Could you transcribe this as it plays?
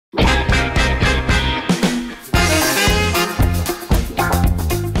Hi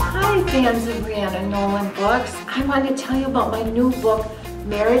fans of Rhiannon Nolan books. I want to tell you about my new book,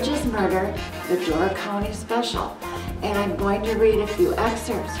 Marriage is Murder, the Door County Special. And I'm going to read a few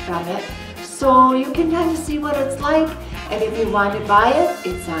excerpts from it so you can kind of see what it's like. And if you want to buy it,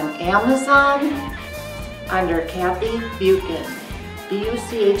 it's on Amazon under Kathy Buchan,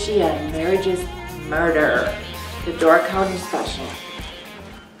 B-U-C-H-E-N, Marriage is Murder, the Door County Special.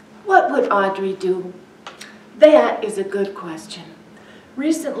 What would Audrey do? That is a good question.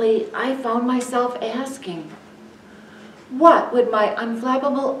 Recently, I found myself asking, what would my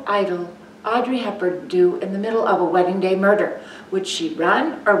unflappable idol, Audrey Hepburn, do in the middle of a wedding day murder? Would she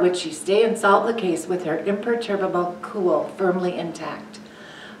run, or would she stay and solve the case with her imperturbable cool firmly intact?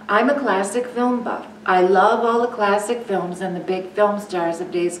 I'm a classic film buff. I love all the classic films and the big film stars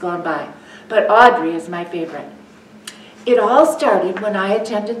of days gone by, but Audrey is my favorite. It all started when I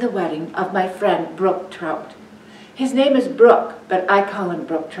attended the wedding of my friend Brook Trout. His name is Brook, but I call him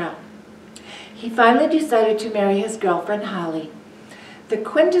Brook Trout. He finally decided to marry his girlfriend Holly, the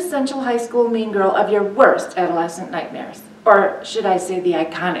quintessential high school mean girl of your worst adolescent nightmares. Or should I say the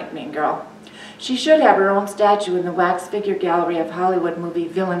iconic mean girl. She should have her own statue in the wax figure gallery of Hollywood movie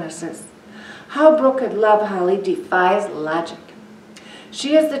villainesses. How Brook could love Holly defies logic.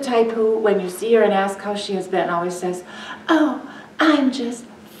 She is the type who, when you see her and ask how she has been, always says, "Oh, I'm just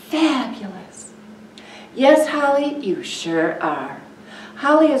fabulous." Yes, Holly, you sure are.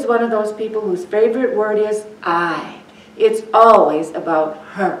 Holly is one of those people whose favorite word is I. It's always about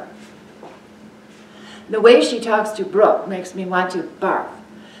her. The way she talks to Brook makes me want to barf.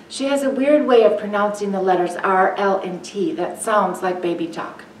 She has a weird way of pronouncing the letters R, L, and T that sounds like baby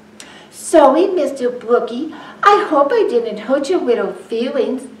talk. "Sorry, Mr. Brookie, I hope I didn't hurt your little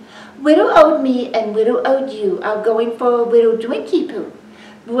feelings. Little old me and little old you are going for a little drinky poo.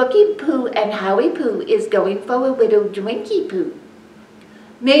 Brookie Poo and Howie Poo is going for a little drinky poo."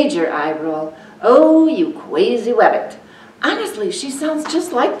 Major eye roll. Oh, you crazy rabbit. Honestly, she sounds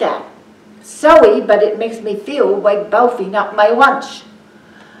just like that. Sorry, but it makes me feel like boufing up my lunch.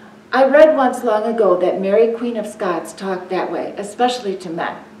 I read once long ago that Mary Queen of Scots talked that way, especially to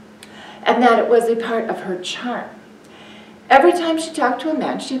men, and that it was a part of her charm. Every time she talked to a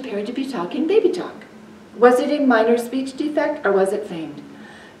man, she appeared to be talking baby talk. Was it a minor speech defect, or was it feigned?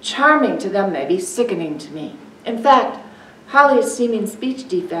 Charming to them may be sickening to me. In fact, Holly's seeming speech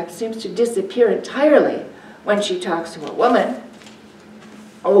defect seems to disappear entirely when she talks to a woman,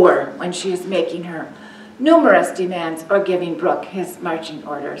 or when she is making her numerous demands or giving Brook his marching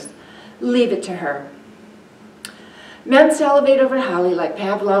orders. Leave it to her. Men salivate over Holly like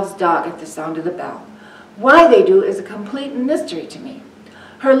Pavlov's dog at the sound of the bell. Why they do is a complete mystery to me.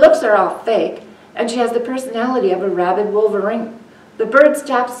 Her looks are all fake, and she has the personality of a rabid wolverine. The birds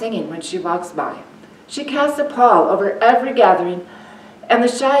stop singing when she walks by. She casts a pall over every gathering, and the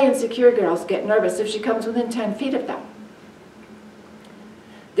shy, insecure girls get nervous if she comes within 10 feet of them.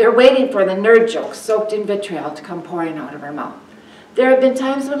 They're waiting for the nerd jokes soaked in vitriol to come pouring out of her mouth. There have been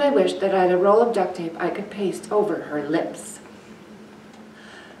times when I wished that I had a roll of duct tape I could paste over her lips.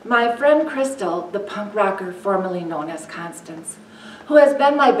 My friend Krystal, the punk rocker formerly known as Constance, who has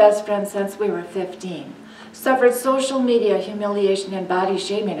been my best friend since we were 15, suffered social media humiliation and body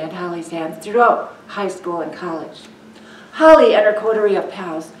shaming at Holly's hands throughout high school and college. Holly and her coterie of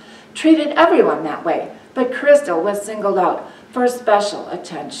pals treated everyone that way, but Krystal was singled out for special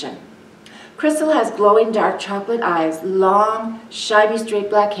attention. Krystal has glowing dark chocolate eyes, long, shiny straight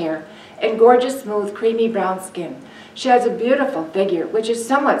black hair, and gorgeous smooth creamy brown skin. She has a beautiful figure, which is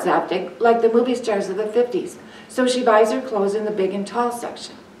somewhat zaptic, like the movie stars of the 50s, so she buys her clothes in the big and tall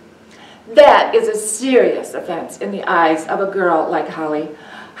section. That is a serious offense in the eyes of a girl like Holly.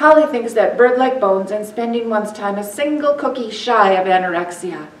 Holly thinks that bird-like bones and spending one's time a single cookie shy of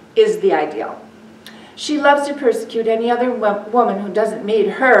anorexia is the ideal. She loves to persecute any other woman who doesn't meet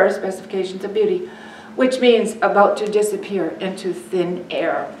her specifications of beauty, which means about to disappear into thin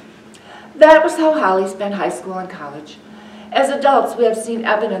air. That was how Holly spent high school and college. As adults, we have seen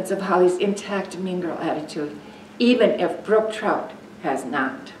evidence of Holly's intact mean girl attitude, even if Brook Trout has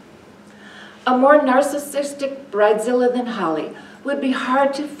not. A more narcissistic bridezilla than Holly would be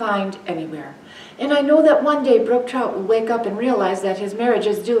hard to find anywhere. And I know that one day Brook Trout will wake up and realize that his marriage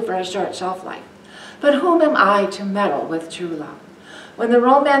is due for a short shelf life. But whom am I to meddle with true love? When the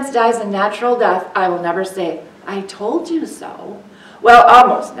romance dies a natural death, I will never say, "I told you so." Well,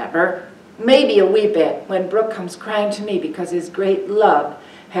 almost never. Maybe a wee bit when Brook comes crying to me because his great love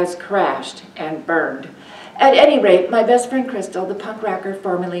has crashed and burned. At any rate, my best friend Krystal, the punk rocker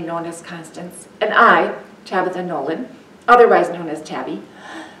formerly known as Constance, and I, Tabby Nolan, otherwise known as Tabby,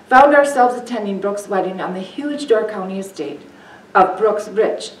 found ourselves attending Brook's wedding on the huge Door County estate of Brook's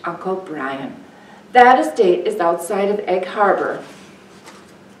rich Uncle Brian. That estate is outside of Egg Harbor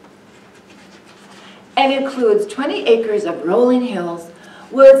and includes 20 acres of rolling hills,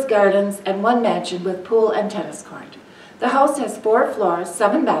 woods, gardens, and one mansion with pool and tennis court. The house has 4 floors,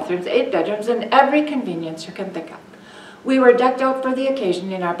 7 bathrooms, 8 bedrooms, and every convenience you can think of. We were decked out for the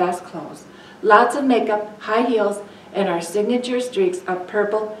occasion in our best clothes. Lots of makeup, high heels, and our signature streaks of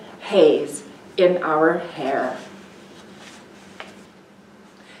purple haze in our hair.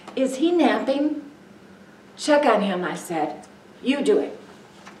 Is he napping? Check on him, I said. You do it.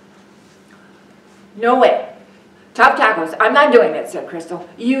 No way. Tough tacos. I'm not doing it, said Krystal.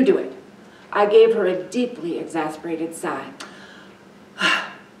 You do it. I gave her a deeply exasperated sigh.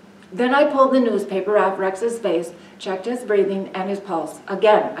 Then I pulled the newspaper off Rex's face, checked his breathing and his pulse.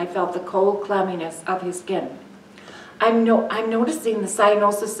 Again, I felt the cold clamminess of his skin. I'm noticing the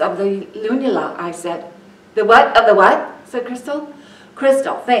cyanosis of the lunula, I said. The what? Of the what? Said Krystal.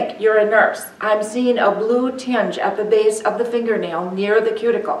 Krystal, think, you're a nurse. I'm seeing a blue tinge at the base of the fingernail near the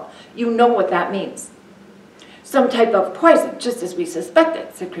cuticle. You know what that means. Some type of poison, just as we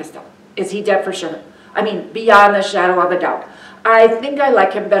suspected, said Krystal. Is he dead for sure? I mean, beyond the shadow of a doubt. I think I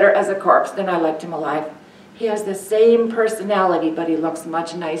like him better as a corpse than I liked him alive. He has the same personality, but he looks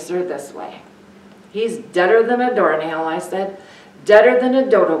much nicer this way. He's deader than a doornail, I said. Deader than a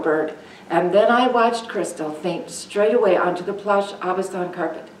dodo bird. And then I watched Krystal faint straight away onto the plush Aubusson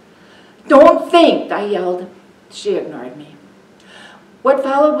carpet. Don't faint, I yelled. She ignored me. What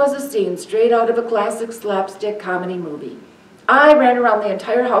followed was a scene straight out of a classic slapstick comedy movie. I ran around the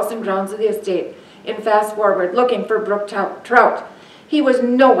entire house and grounds of the estate in fast forward, looking for Brook Trout. He was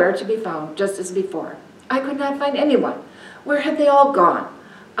nowhere to be found, just as before. I could not find anyone. Where had they all gone?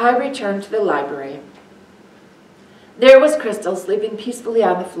 I returned to the library. There was Krystal sleeping peacefully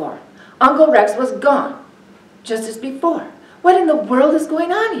on the floor. Uncle Rex was gone, just as before. What in the world is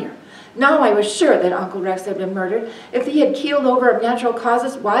going on here? Now I was sure that Uncle Rex had been murdered. If he had keeled over of natural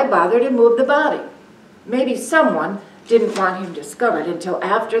causes, why bother to move the body? Maybe someone didn't want him discovered until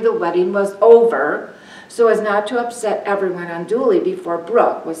after the wedding was over, so as not to upset everyone unduly before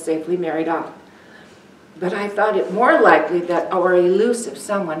Brook was safely married off. But I thought it more likely that our elusive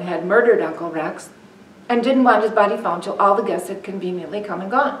someone had murdered Uncle Rex and didn't want his body found till all the guests had conveniently come and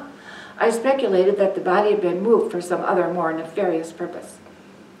gone. I speculated that the body had been moved for some other more nefarious purpose.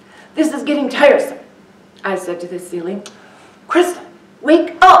 This is getting tiresome, I said to the ceiling. Krystal,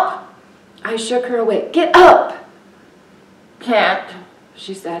 wake up! I shook her awake. Get up! Can't,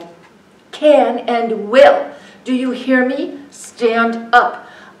 she said. Can and will. Do you hear me? Stand up.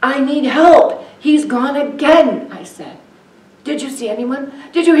 I need help. He's gone again, I said. Did you see anyone?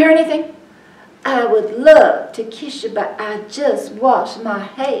 Did you hear anything? I would love to kiss you, but I just washed my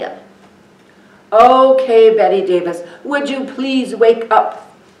hair. Okay, Betty Davis, would you please wake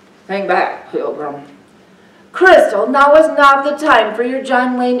up? Hang back, Pilgrim. Krystal, now is not the time for your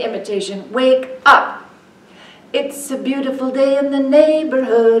John Wayne imitation. Wake up. It's a beautiful day in the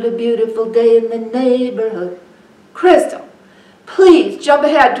neighborhood, a beautiful day in the neighborhood. Krystal, please jump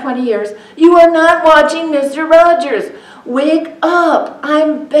ahead 20 years. You are not watching Mr. Rogers. Wake up,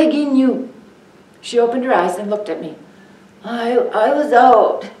 I'm begging you. She opened her eyes and looked at me. I was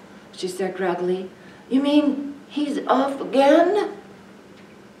out, she said groggily. You mean he's off again?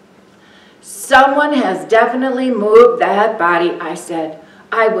 Someone has definitely moved that body, I said.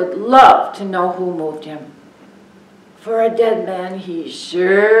 I would love to know who moved him. For a dead man, he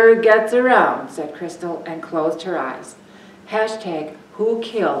sure gets around, said Krystal and closed her eyes. Hashtag who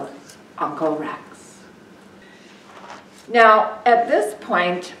killed Uncle Rex. Now, at this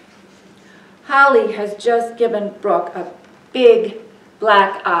point, Holly has just given Brook a big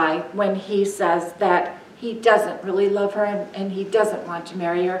black eye when he says that he doesn't really love her and he doesn't want to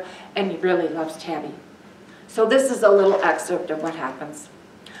marry her and he really loves Tabby. So this is a little excerpt of what happens.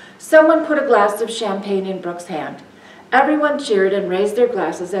 Someone put a glass of champagne in Brook's hand. Everyone cheered and raised their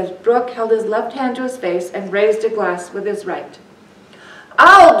glasses as Brook held his left hand to his face and raised a glass with his right.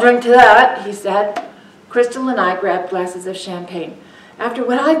 I'll drink to that, he said. Krystal and I grabbed glasses of champagne. After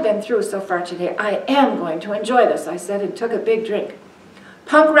what I've been through so far today, I am going to enjoy this, I said, and took a big drink.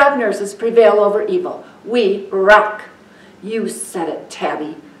 Punk rock nurses prevail over evil. We rock. You said it,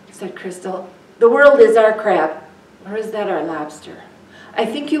 Tabby, said Krystal. The world is our crab, or is that our lobster? I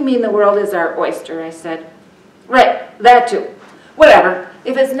think you mean the world is our oyster, I said. Right, that too. Whatever,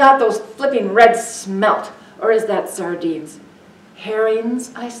 if it's not those flipping red smelt, or is that sardines?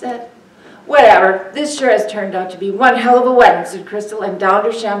 Herrings, I said. Whatever, this sure has turned out to be one hell of a wedding, said Krystal, and downed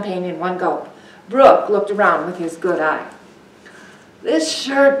her champagne in one gulp. Brook looked around with his good eye. This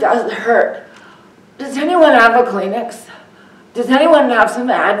sure does hurt. Does anyone have a Kleenex? Does anyone have some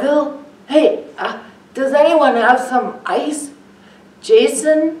Advil? Hey, does anyone have some ice?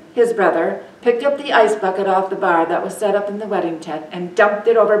 Jason, his brother, picked up the ice bucket off the bar that was set up in the wedding tent and dumped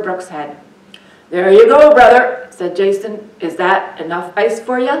it over Brook's head. "There you go, brother," said Jason. "Is that enough ice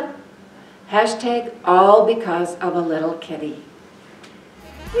for you?" Hashtag all because of a little kitty.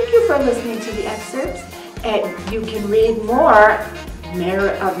 Thank you for listening to the excerpts, and you can read more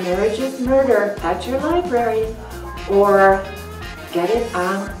of Marriage's Murder at your library or get it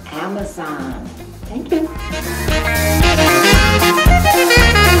on Amazon. Thank you.